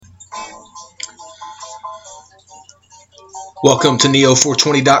Welcome to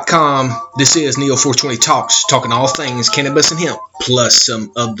Neo420.com. This is Neo420 Talks, talking all things cannabis and hemp, plus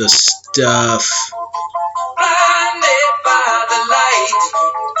some other stuff.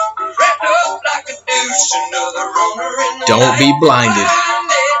 Don't be blinded.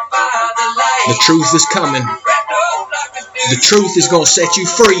 The truth is coming. The truth is going to set you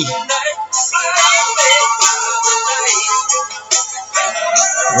free.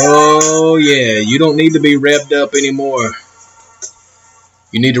 Oh yeah, you don't need to be revved up anymore.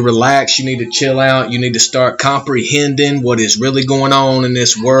 You need to relax, you need to chill out, you need to start comprehending what is really going on in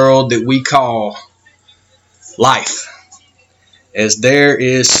this world that we call life. As there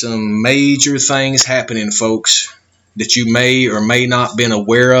is some major things happening, folks, that you may or may not been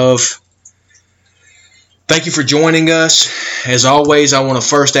aware of. Thank you for joining us. As always, I want to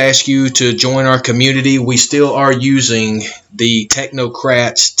first ask you to join our community. We still are using the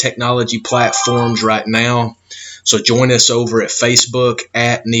Technocrats technology platforms right now. So join us over at Facebook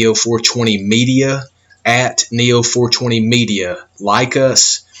at Neo420 Media, at Neo420 Media. Like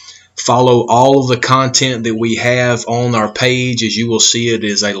us. Follow all of the content that we have on our page. As you will see, it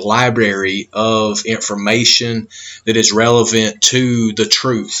is a library of information that is relevant to the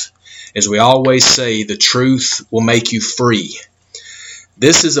truth. As we always say, the truth will make you free.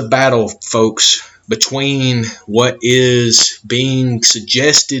 This is a battle, folks, between what is being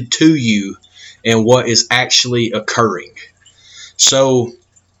suggested to you and what is actually occurring. So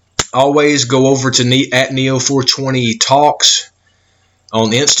always go over to at Neo420 Talks on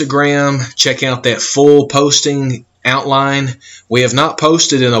Instagram. Check out that full posting outline. We have not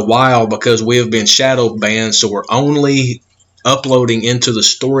posted in a while because we have been shadow banned, so we're only uploading into the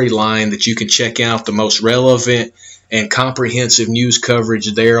storyline that you can check out the most relevant and comprehensive news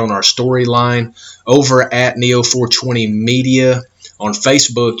coverage there on our storyline. Over at Neo420 Media on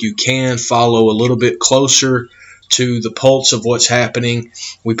Facebook, you can follow a little bit closer to the pulse of what's happening.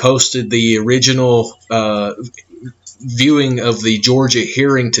 We posted the original viewing of the Georgia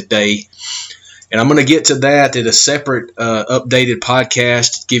hearing today, and I'm going to get to that at a separate updated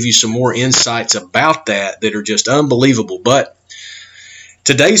podcast to give you some more insights about that are just unbelievable. But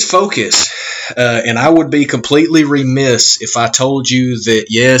today's focus, and I would be completely remiss if I told you that,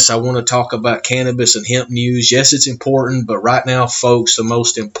 yes, I want to talk about cannabis and hemp news. Yes, it's important, but right now, folks, the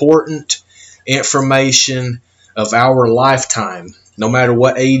most important information of our lifetime, no matter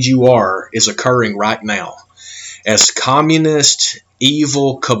what age you are, is occurring right now. As communist,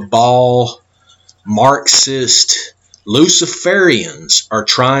 evil, cabal, Marxist, Luciferians are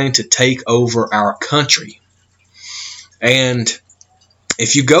trying to take over our country. And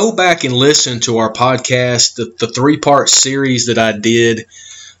if you go back and listen to our podcast, the three-part series that I did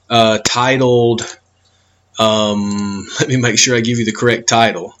titled, let me make sure I give you the correct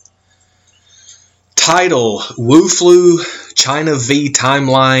title. Title, Wu Flu, China V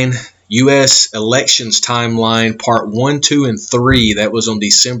Timeline, U.S. Elections Timeline, Part 1, 2, and 3. That was on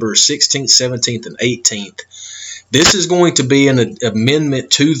December 16th, 17th, and 18th. This is going to be an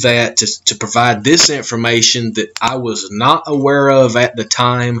amendment to that to provide this information that I was not aware of at the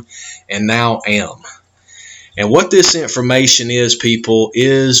time and now am. And what this information is, people,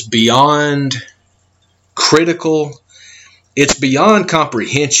 is beyond critical. It's beyond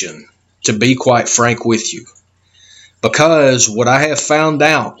comprehension, to be quite frank with you. Because what I have found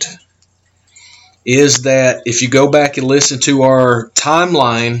out is that if you go back and listen to our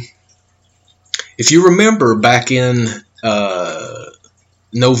timeline, if you remember back in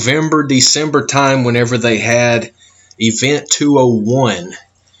November, December time, whenever they had Event 201,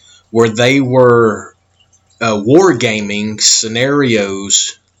 where they were wargaming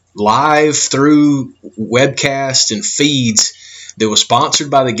scenarios live through webcasts and feeds that was sponsored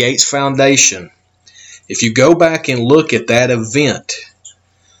by the Gates Foundation. If you go back and look at that event,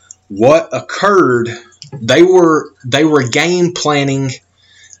 what occurred, they were game planning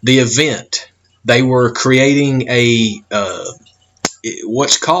the event. They were creating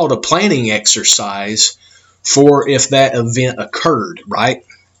what's called a planning exercise for if that event occurred, right?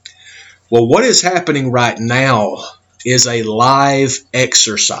 Well, what is happening right now is a live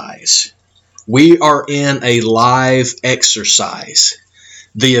exercise. We are in a live exercise.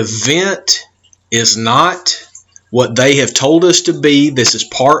 The event is not what they have told us to be. This is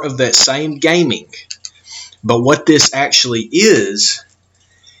part of that same gaming. But what this actually is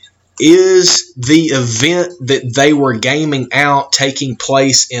the event that they were gaming out taking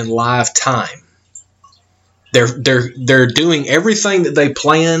place in live time. They're doing everything that they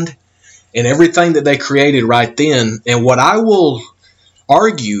planned and everything that they created right then. And what I will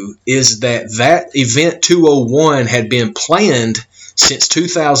argue is that Event 201 had been planned since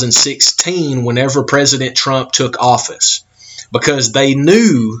 2016, whenever President Trump took office. because they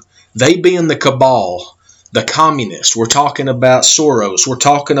knew, they being the cabal, the communists, we're talking about Soros, we're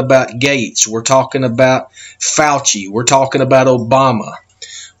talking about Gates, we're talking about Fauci, we're talking about Obama,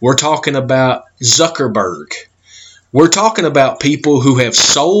 we're talking about Zuckerberg. We're talking about people who have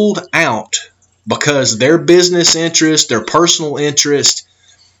sold out because their business interest, their personal interest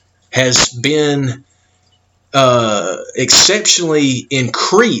has been exceptionally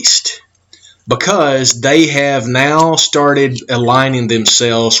increased because they have now started aligning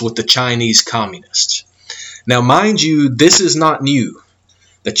themselves with the Chinese communists. Now, mind you, this is not new.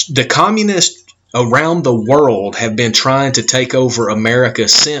 The communists around the world have been trying to take over America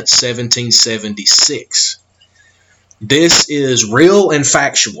since 1776. This is real and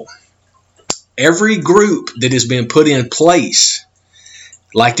factual. Every group that has been put in place,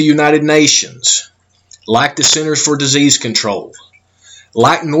 like the United Nations, like the Centers for Disease Control,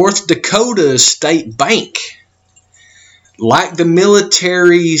 like North Dakota's state bank, like the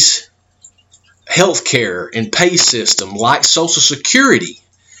military's healthcare and pay system, like Social Security,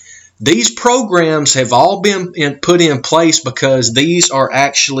 these programs have all been put in place because these are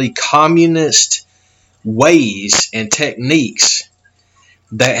actually communist ways and techniques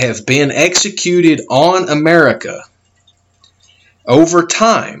that have been executed on America over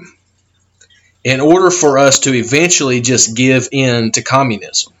time in order for us to eventually just give in to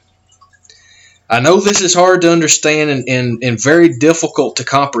communism. I know this is hard to understand and very difficult to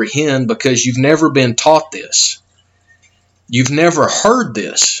comprehend because you've never been taught this. You've never heard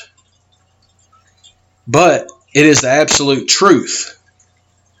this. But it is the absolute truth.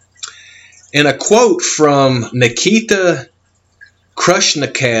 In a quote from Nikita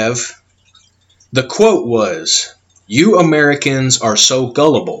Khrushchev, the quote was, "You Americans are so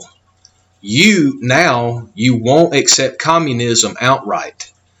gullible. You won't accept communism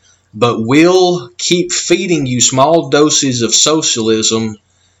outright, but we'll keep feeding you small doses of socialism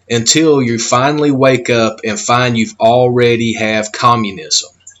until you finally wake up and find you've already have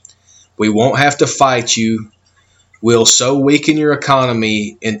communism. We won't have to fight you. We'll so weaken your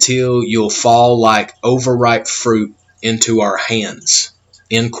economy until you'll fall like overripe fruit into our hands."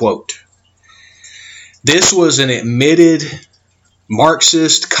 End quote. This was an admitted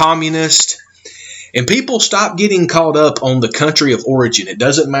Marxist, communist, and people stop getting caught up on the country of origin. It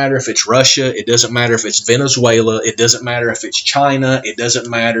doesn't matter if it's Russia, it doesn't matter if it's Venezuela, it doesn't matter if it's China, it doesn't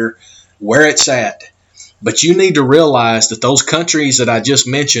matter where it's at. But you need to realize that those countries that I just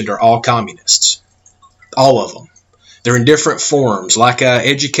mentioned are all communists. All of them. They're in different forms, like I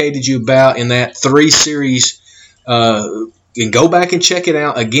educated you about in that 3 series. And go back and check it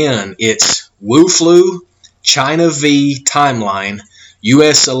out again. It's Wu Flu, China V Timeline,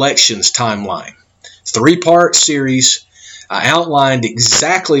 U.S. Elections Timeline. 3-part series. I outlined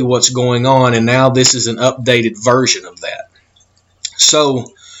exactly what's going on, and now this is an updated version of that.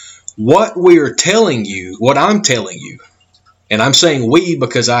 So, what we're telling you, what I'm telling you, and I'm saying we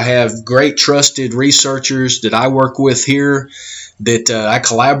because I have great trusted researchers that I work with here, that I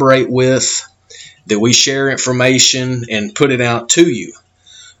collaborate with, that we share information and put it out to you.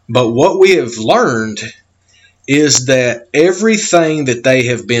 But what we have learned is that everything that they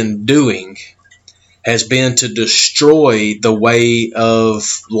have been doing has been to destroy the way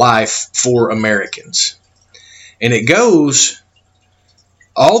of life for Americans. And it goes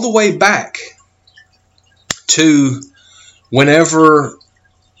all the way back to whenever,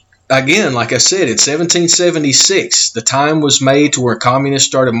 again, like I said, in 1776, the time was made to where communists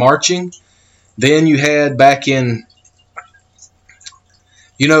started marching. Then you had back in,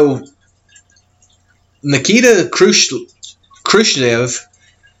 Nikita Khrushchev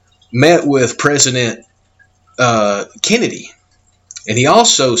met with President Kennedy. And he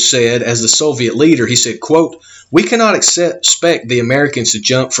also said, as the Soviet leader, he said, quote, "We cannot expect the Americans to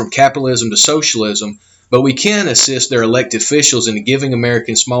jump from capitalism to socialism, but we can assist their elected officials in giving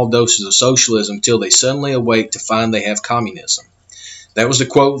Americans small doses of socialism until they suddenly awake to find they have communism." That was the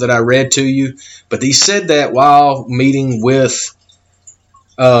quote that I read to you. But he said that while meeting with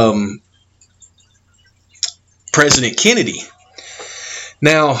President Kennedy.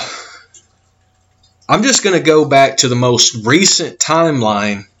 Now, I'm just going to go back to the most recent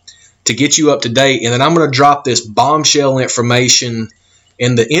timeline to get you up to date, and then I'm going to drop this bombshell information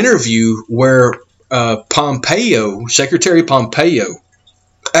in the interview where Secretary Pompeo,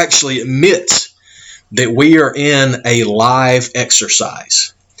 actually admits that we are in a live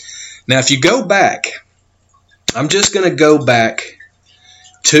exercise. Now, if you go back, I'm just going to go back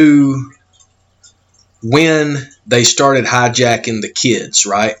to when they started hijacking the kids,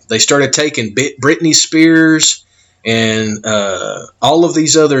 right? They started taking Britney Spears and all of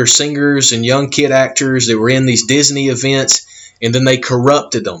these other singers and young kid actors that were in these Disney events, And then they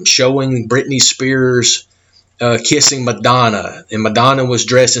corrupted them, showing Britney Spears kissing Madonna. And Madonna was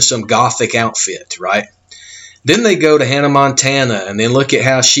dressed in some gothic outfit, right? Then they go to Hannah Montana and then look at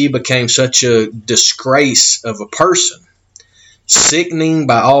how she became such a disgrace of a person. Sickening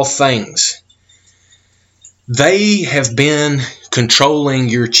by all things. They have been controlling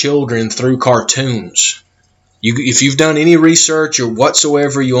your children through cartoons. If you've done any research or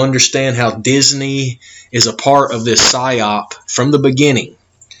whatsoever, you understand how Disney is a part of this psyop from the beginning.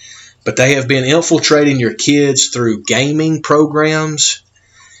 But they have been infiltrating your kids through gaming programs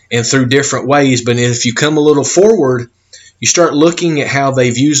and through different ways. But if you come a little forward, you start looking at how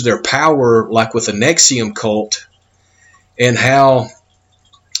they've used their power, like with the NXIVM cult, and how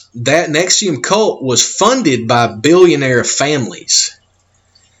that NXIVM cult was funded by billionaire families.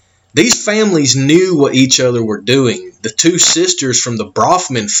 These families knew what each other were doing. The two sisters from the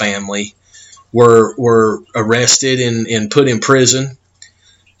Brofman family were arrested and put in prison.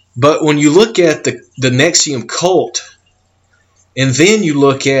 But when you look at the NXIVM cult, and then you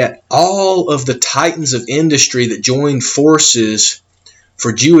look at all of the titans of industry that joined forces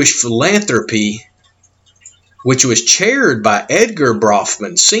for Jewish philanthropy, which was chaired by Edgar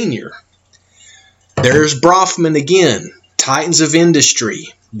Brofman Sr. There's Brofman again, titans of industry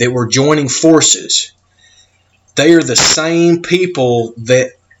that were joining forces. They are the same people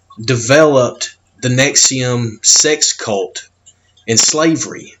that developed the NXIVM sex cult and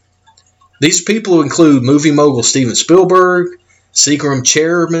slavery. These people include movie mogul Steven Spielberg, Seagram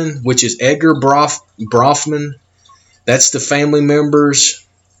chairman, which is Edgar Brofman. That's the family members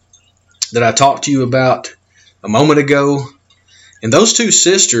that I talked to you about a moment ago. And those two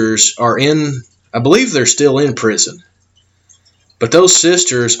sisters are I believe they're still in prison. But those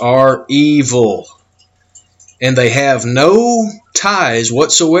sisters are evil. And they have no ties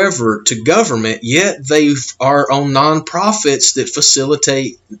whatsoever to government, yet they are on nonprofits that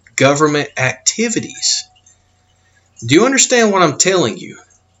facilitate government activities. Do you understand what I'm telling you?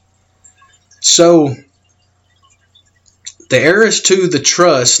 So, the heiress to the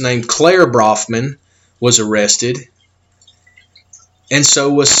trust named Claire Brofman was arrested, and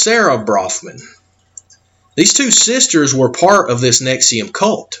so was Sarah Brofman. These two sisters were part of this NXIVM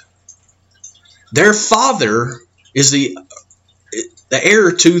cult. Their father is the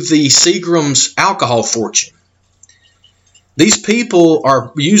heir to the Seagram's alcohol fortune. These people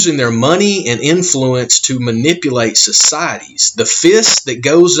are using their money and influence to manipulate societies. The fist that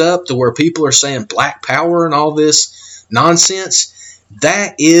goes up to where people are saying black power and all this nonsense,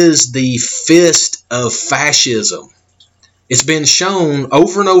 that is the fist of fascism. It's been shown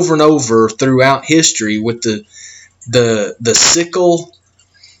over and over and over throughout history with the sickle.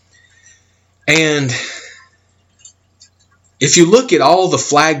 And if you look at all the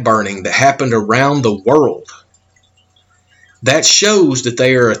flag burning that happened around the world, that shows that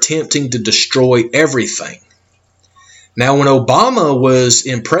they are attempting to destroy everything. Now, when Obama was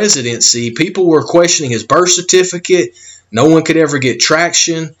in presidency, people were questioning his birth certificate. No one could ever get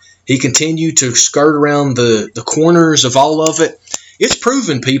traction. He continued to skirt around the corners of all of it. It's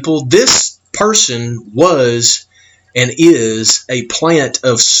proven, people, this person was and is a plant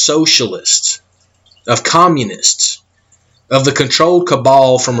of socialists, of communists, of the controlled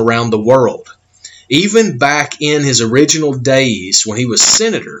cabal from around the world. Even back in his original days when he was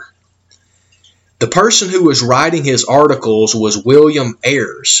senator, the person who was writing his articles was William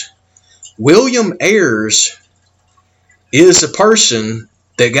Ayers. William Ayers is a person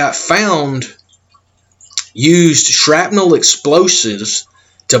that got found used shrapnel explosives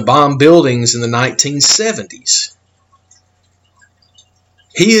to bomb buildings in the 1970s.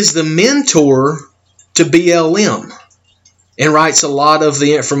 He is the mentor to BLM and writes a lot of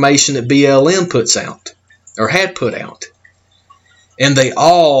the information that BLM puts out or had put out. And they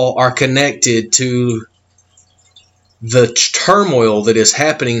all are connected to the turmoil that is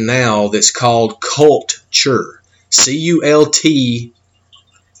happening now that's called culture. CULT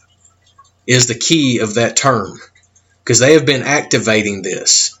is the key of that term, because they have been activating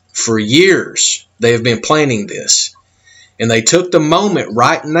this for years. They have been planning this. And they took the moment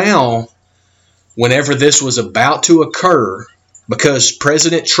right now, whenever this was about to occur, because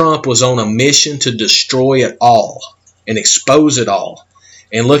President Trump was on a mission to destroy it all and expose it all.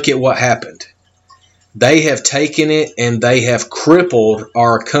 And look at what happened. They have taken it and they have crippled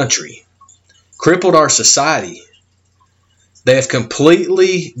our country, crippled our society. They have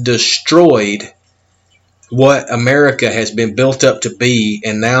completely destroyed what America has been built up to be,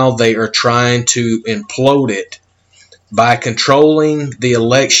 and now they are trying to implode it by controlling the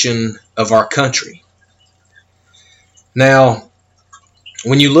election of our country. Now,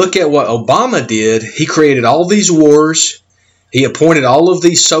 when you look at what Obama did, he created all these wars. He appointed all of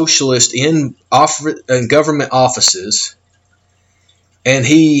these socialists in government offices, and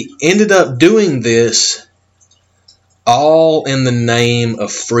he ended up doing this all in the name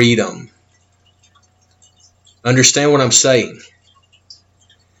of freedom. Understand what I'm saying?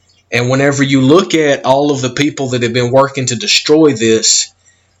 And whenever you look at all of the people that have been working to destroy this,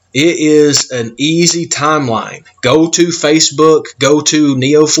 it is an easy timeline. Go to Facebook, go to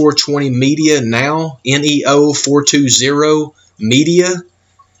Neo420 Media now, NEO420 Media,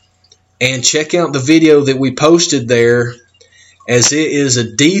 and check out the video that we posted there, as it is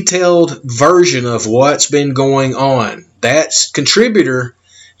a detailed version of what's been going on. That contributor,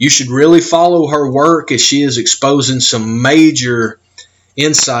 you should really follow her work, as she is exposing some major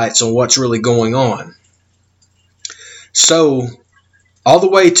insights on what's really going on. So, all the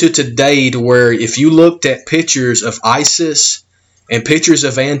way to today, to where if you looked at pictures of ISIS and pictures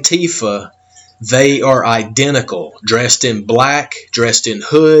of Antifa, they are identical. Dressed in black, dressed in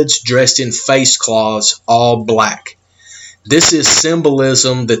hoods, dressed in face cloths, all black. This is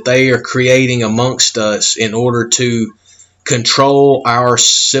symbolism that they are creating amongst us in order to control our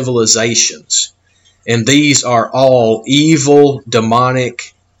civilizations. And these are all evil,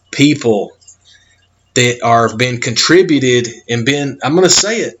 demonic people that are been contributed and been, I'm going to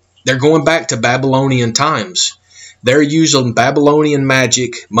say it, they're going back to Babylonian times. They're using Babylonian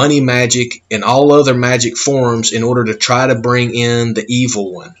magic, money magic, and all other magic forms in order to try to bring in the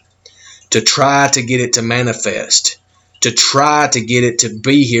evil one, to try to get it to manifest, to try to get it to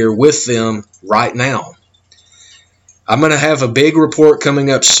be here with them right now. I'm going to have a big report coming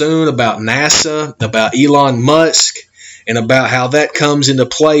up soon about NASA, about Elon Musk, and about how that comes into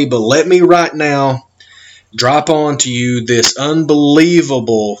play. But let me right now drop on to you this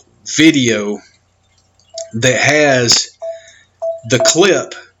unbelievable video that has the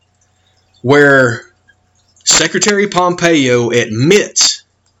clip where Secretary Pompeo admits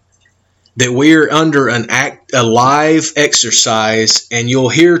that we're under a live exercise, and you'll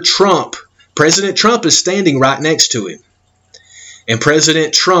hear Trump. President Trump is standing right next to him. And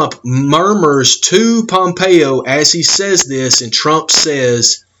President Trump murmurs to Pompeo as he says this, and Trump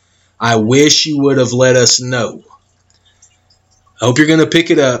says, "I wish you would have let us know." I hope you're going to pick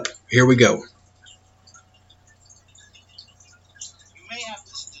it up. Here we go. You may have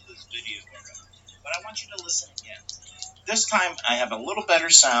listened to this video already, but I want you to listen again. This time I have a little better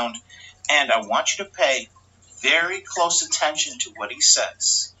sound, and I want you to pay very close attention to what he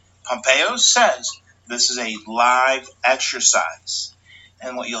says. Pompeo says this is a live exercise.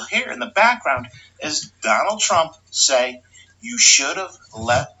 And what you'll hear in the background is Donald Trump say, "You should have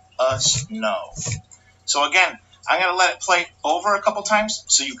let us know." So again, I'm going to let it play over a couple times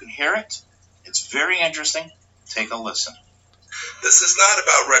so you can hear it. It's very interesting. Take a listen. This is not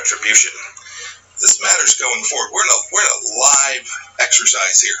about retribution. This matters going forward. We're in a live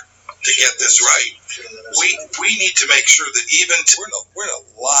exercise here to get this right. We need to make sure that even we're in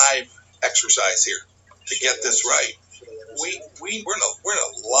a live exercise here to get this right. We're in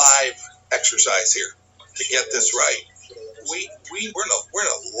a live exercise here to get this right. We're in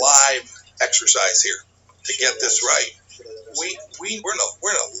a live exercise here to get this right. We're in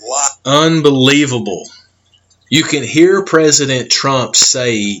a live. Unbelievable. You can hear President Trump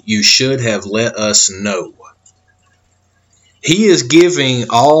say, "You should have let us know." He is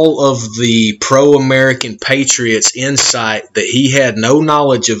giving all of the pro-American patriots insight that he had no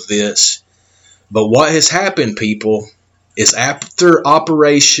knowledge of this. But what has happened, people, is after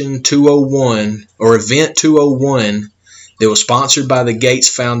Operation 201, or Event 201, that was sponsored by the Gates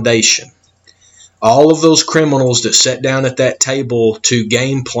Foundation, all of those criminals that sat down at that table to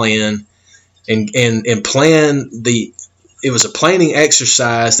game plan and plan it was a planning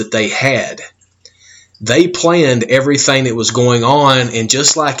exercise that they had. They planned everything that was going on, and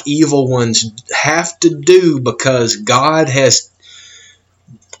just like evil ones have to do, because God has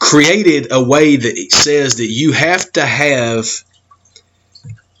created a way that it says that you have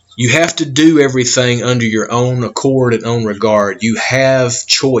to do everything under your own accord and own regard. You have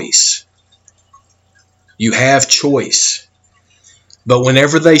choice. You have choice. But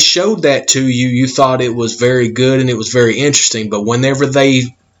whenever they showed that to you, you thought it was very good and it was very interesting. But whenever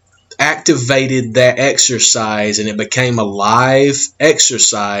they activated that exercise and it became a live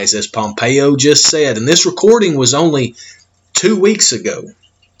exercise, as Pompeo just said, and this recording was only 2 weeks ago,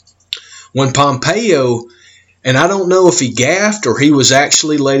 when Pompeo, and I don't know if he gaffed or he was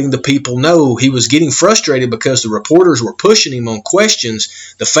actually letting the people know, he was getting frustrated because the reporters were pushing him on questions,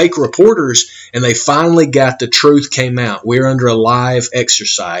 the fake reporters, and they finally got the truth came out. We're under a live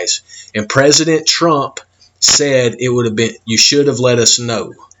exercise. And President Trump said it would have been, "You should have let us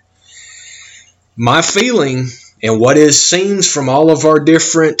know." My feeling And what it seems from all of our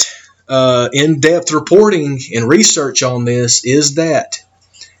different in-depth reporting and research on this is that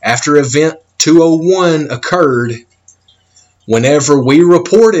after Event 201 occurred, whenever we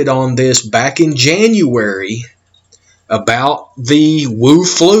reported on this back in January about the Wu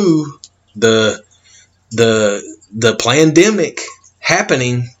flu, the pandemic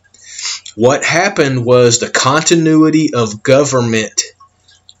happening, what happened was the continuity of government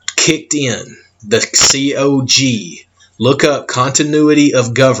kicked in. The COG. Look up continuity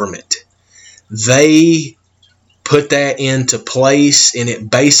of government. They put that into place, and it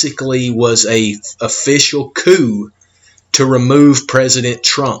basically was a official coup to remove President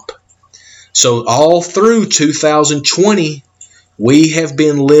Trump. So all through 2020, we have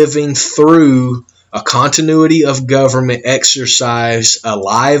been living through a continuity of government exercise, a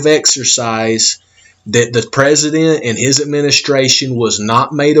live exercise that the president and his administration was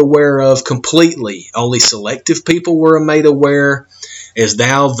not made aware of completely. Only selective people were made aware, as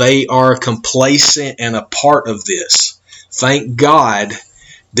now they are complacent and a part of this. Thank God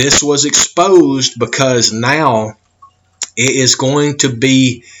this was exposed, because now it is going to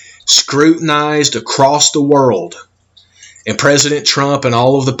be scrutinized across the world. And President Trump and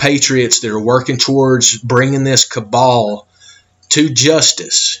all of the patriots that are working towards bringing this cabal to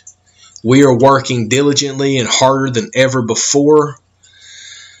justice, we are working diligently and harder than ever before.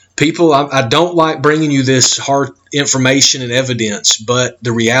 People, I don't like bringing you this hard information and evidence, but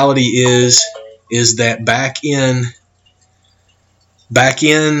the reality is that back in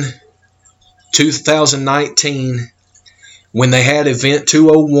 2019, when they had Event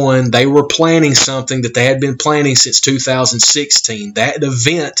 201, they were planning something that they had been planning since 2016. That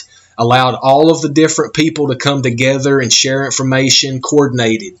event allowed all of the different people to come together and share information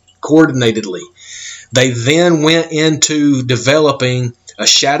coordinatedly. They then went into developing a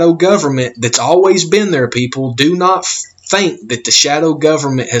shadow government that's always been there, people. Do not think that the shadow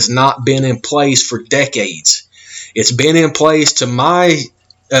government has not been in place for decades. It's been in place, to my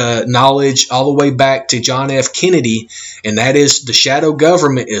knowledge, all the way back to John F. Kennedy, and that is the shadow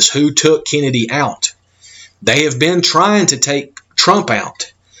government is who took Kennedy out. They have been trying to take Trump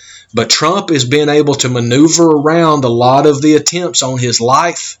out, but Trump has been able to maneuver around a lot of the attempts on his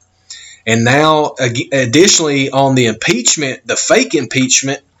life. And now, additionally, on the impeachment, the fake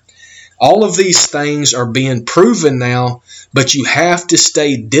impeachment, all of these things are being proven now, but you have to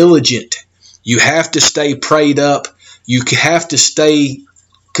stay diligent. You have to stay prayed up. You have to stay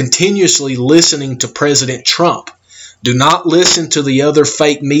continuously listening to President Trump. Do not listen to the other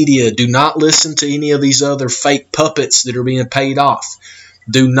fake media. Do not listen to any of these other fake puppets that are being paid off.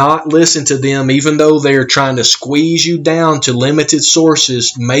 Do not listen to them, even though they're trying to squeeze you down to limited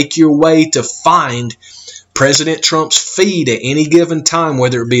sources. Make your way to find President Trump's feed at any given time,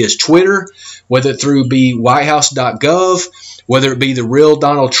 whether it be his Twitter, whether it through be whitehouse.gov, whether it be the real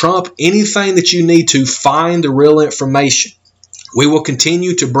Donald Trump, anything that you need to find the real information. We will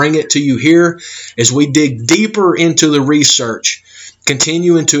continue to bring it to you here as we dig deeper into the research,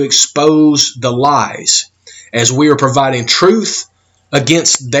 continuing to expose the lies, as we are providing truth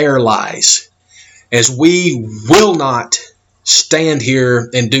against their lies, as we will not stand here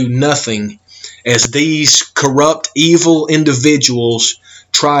and do nothing as these corrupt, evil individuals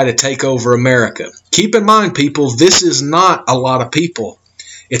try to take over America. Keep in mind, people, this is not a lot of people.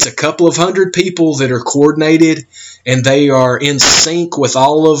 It's a couple of hundred people that are coordinated and they are in sync with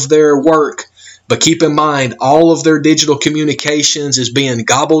all of their work. But keep in mind, all of their digital communications is being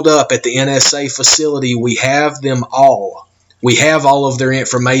gobbled up at the NSA facility. We have them all. We have all of their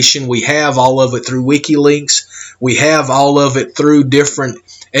information. We have all of it through WikiLeaks. We have all of it through different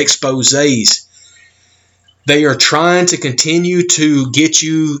exposés. They are trying to continue to get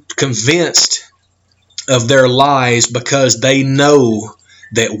you convinced of their lies, because they know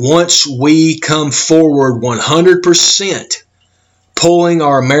that once we come forward 100%, pulling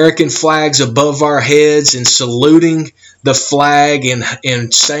our American flags above our heads and saluting the flag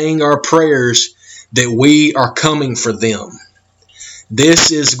and saying our prayers, that we are coming for them.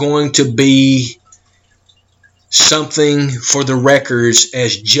 This is going to be something for the records,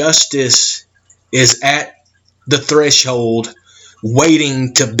 as justice is at the threshold,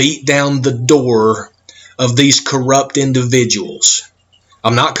 waiting to beat down the door of these corrupt individuals.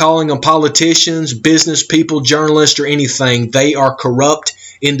 I'm not calling them politicians, business people, journalists, or anything. They are corrupt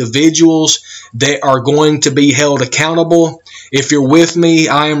individuals that are going to be held accountable. If you're with me,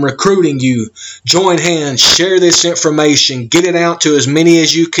 I am recruiting you. Join hands, share this information, get it out to as many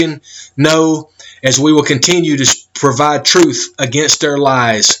as you can know, as we will continue to provide truth against their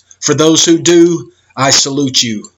lies. For those who do, I salute you.